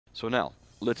So now,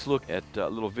 let's look at a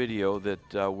little video that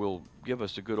will give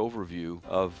us a good overview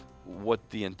of what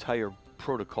the entire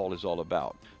protocol is all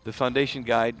about. The foundation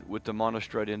guide with the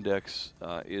monostrut index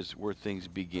is where things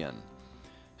begin.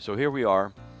 So here we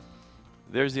are.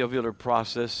 There's the alveolar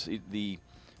process, the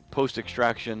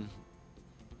post-extraction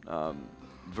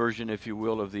version, if you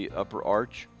will, of the upper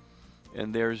arch.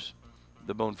 And there's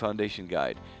the bone foundation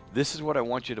guide. This is what I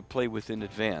want you to play with in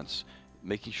advance,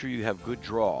 making sure you have good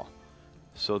draw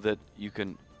so that you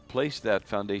can place that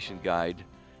foundation guide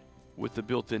with the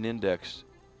built-in index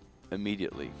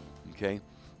immediately, okay?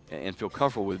 And feel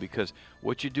comfortable with it, because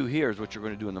what you do here is what you're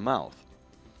going to do in the mouth.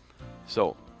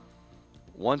 So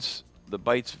once the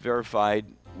bite's verified,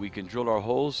 we can drill our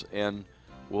holes and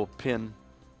we'll pin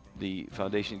the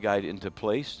foundation guide into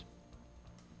place.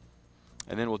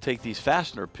 And then we'll take these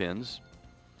fastener pins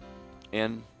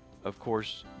and, of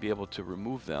course, be able to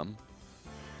remove them.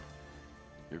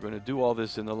 You're going to do all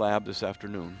this in the lab this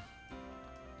afternoon.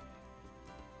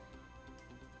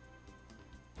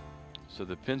 So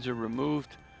the pins are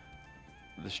removed,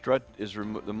 the strut is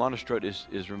removed, the monostrut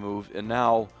is removed, and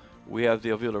now we have the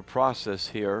alveolar process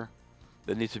here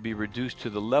that needs to be reduced to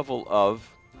the level of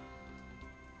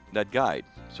that guide.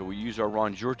 So we use our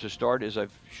rongeur to start, as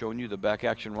I've shown you, the back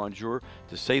action rongeur,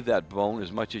 to save that bone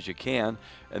as much as you can,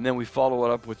 and then we follow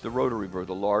it up with the rotary burr,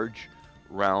 the large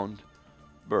round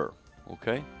burr.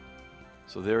 Okay?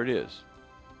 So there it is.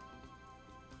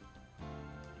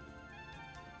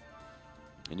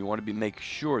 And you want to make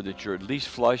sure that you're at least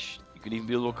flush. You can even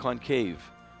be a little concave.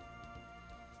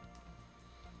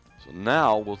 So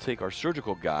now we'll take our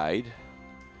surgical guide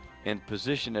and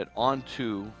position it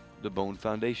onto the bone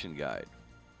foundation guide.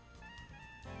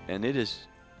 And it is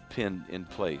pinned in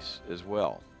place as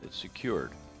well. It's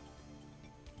secured.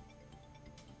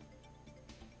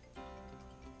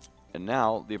 And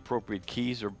now the appropriate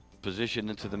keys are positioned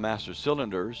into the master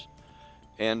cylinders,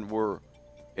 and we're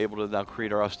able to now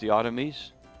create our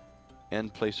osteotomies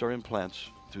and place our implants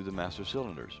through the master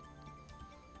cylinders.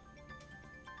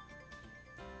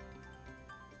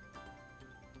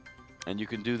 And you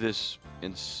can do this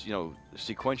in,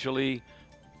 sequentially,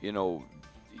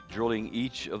 drilling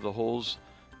each of the holes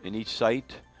in each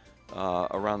site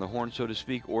around the horn, so to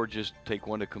speak, or just take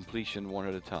one to completion one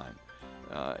at a time.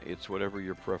 It's whatever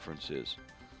your preference is.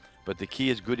 But the key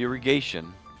is good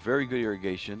irrigation, very good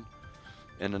irrigation,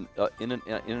 and an in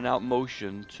and out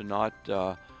motion to not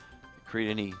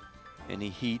create any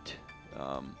heat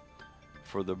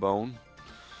for the bone.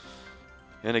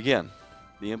 And again,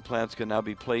 the implants can now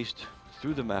be placed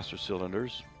through the master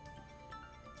cylinders.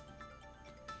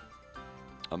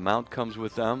 A mount comes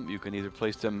with them. You can either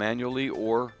place them manually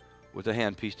or with a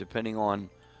handpiece, depending on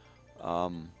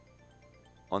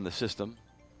the system.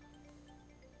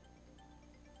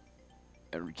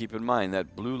 And keep in mind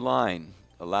that blue line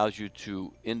allows you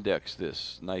to index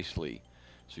this nicely.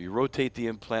 So you rotate the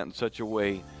implant in such a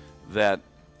way that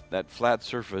that flat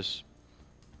surface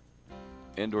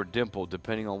and or dimple,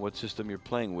 depending on what system you're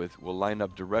playing with, will line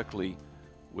up directly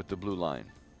with the blue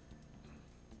line.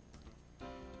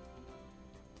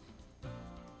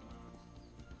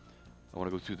 I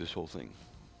want to go through this whole thing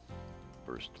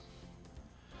first.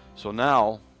 So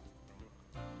now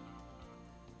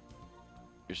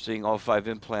you're seeing all 5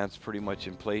 implants pretty much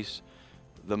in place.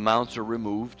 The mounts are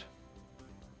removed.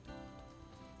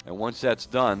 And once that's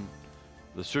done,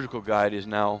 the surgical guide is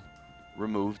now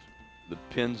removed. The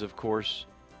pins, of course,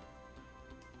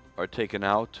 are taken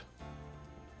out.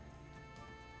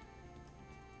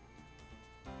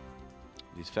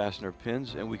 These fastener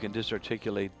pins, and we can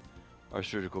disarticulate our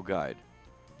surgical guide.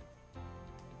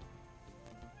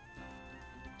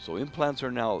 So implants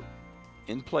are now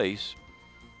in place,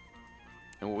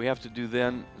 and what we have to do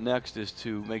then next is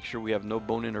to make sure we have no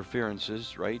bone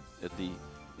interferences, right, at the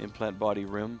implant body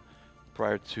rim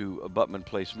prior to abutment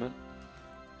placement.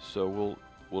 So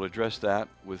we'll address that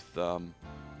with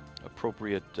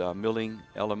appropriate milling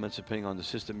elements depending on the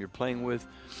system you're playing with,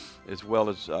 as well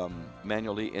as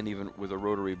manually and even with a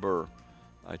rotary burr.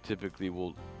 I typically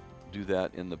will do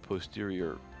that in the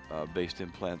posterior based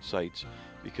implant sites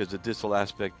because the distal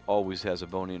aspect always has a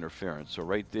bone interference. So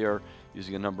right there,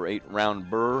 using a number 8 round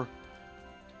burr,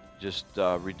 just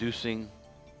reducing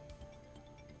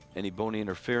any bony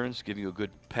interference, giving you a good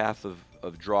path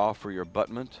of draw for your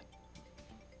abutment.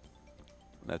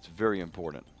 That's very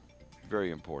important,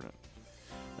 very important.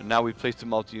 And now we place the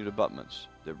multi-unit abutments.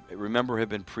 They, remember, have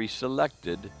been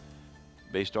pre-selected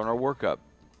based on our workup,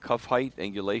 cuff height,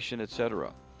 angulation,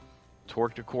 etc.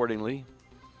 Torqued accordingly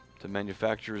to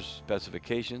manufacturer's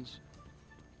specifications.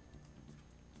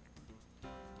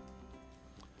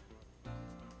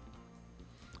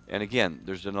 And again,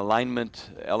 there's an alignment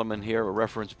element here, a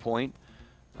reference point,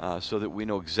 so that we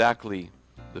know exactly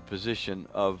the position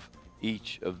of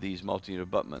each of these multi-unit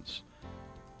abutments.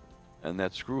 And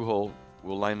that screw hole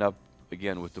will line up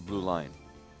again with the blue line.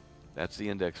 That's the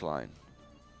index line.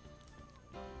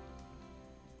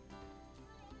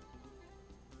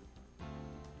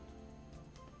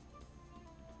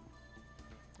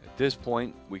 At this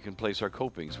point, we can place our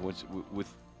copings.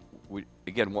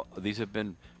 Again, these have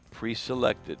been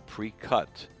pre-selected,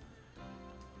 pre-cut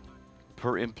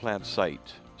per implant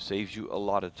site. Saves you a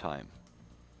lot of time.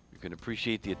 You can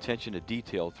appreciate the attention to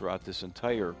detail throughout this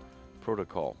entire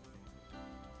protocol.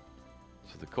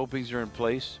 So the copings are in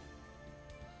place.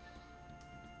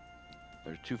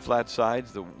 There's two flat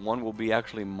sides. The one will be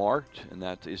actually marked, and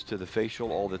that is to the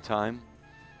facial all the time.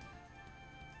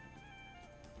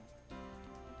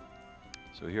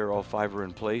 So here all 5 are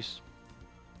in place.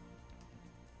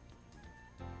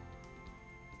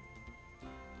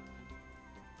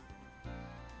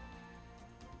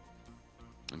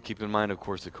 And keep in mind, of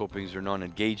course, the copings are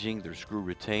non-engaging. They're screw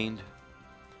retained.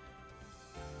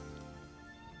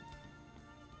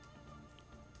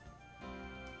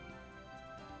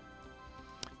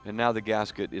 And now the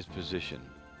gasket is positioned.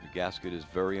 The gasket is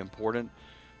very important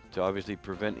to obviously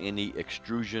prevent any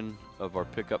extrusion of our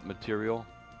pickup material.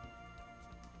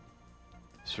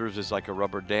 Serves as like a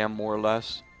rubber dam, more or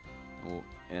less,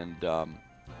 and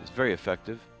it's very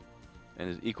effective and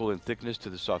is equal in thickness to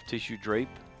the soft tissue drape.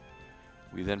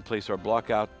 We then place our block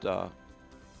out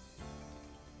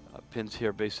pins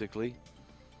here, basically,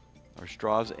 our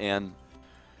straws, and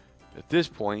at this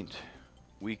point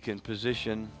we can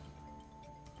position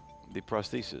the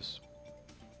prosthesis.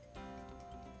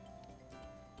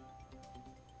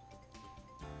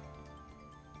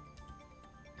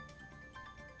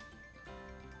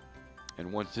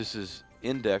 And once this is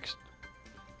indexed,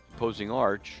 opposing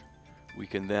arch, we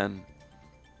can then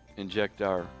inject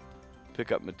our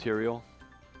pickup material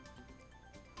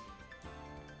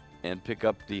and pick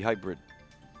up the hybrid.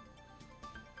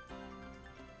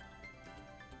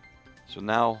 So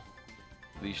now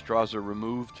these straws are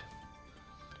removed,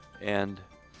 and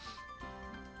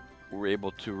we're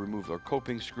able to remove our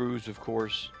coping screws, of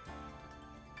course.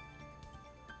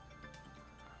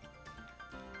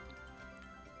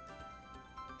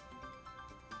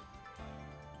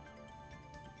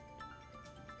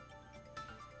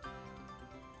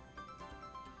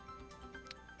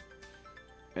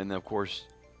 And of course,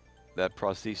 that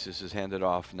prosthesis is handed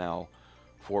off now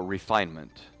for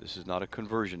refinement. This is not a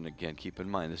conversion, again, keep in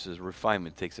mind. This is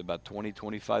refinement. It takes about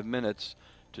 20-25 minutes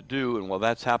to do, and while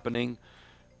that's happening,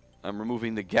 I'm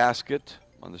removing the gasket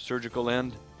on the surgical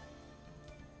end.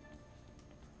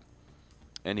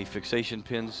 Any fixation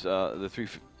pins,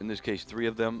 in this case 3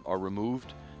 of them, are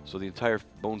removed, so the entire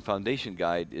bone foundation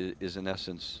guide is in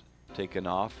essence taken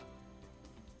off.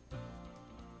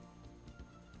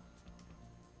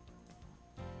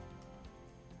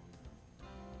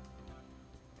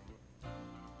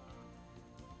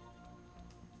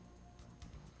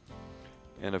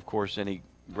 And of course, any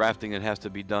grafting that has to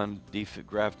be done,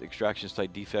 graft extraction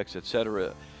site defects,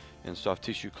 etc., and soft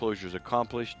tissue closure is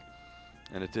accomplished.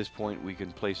 And at this point, we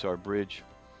can place our bridge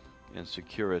and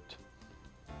secure it,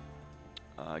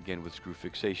 again with screw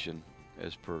fixation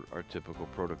as per our typical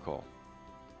protocol.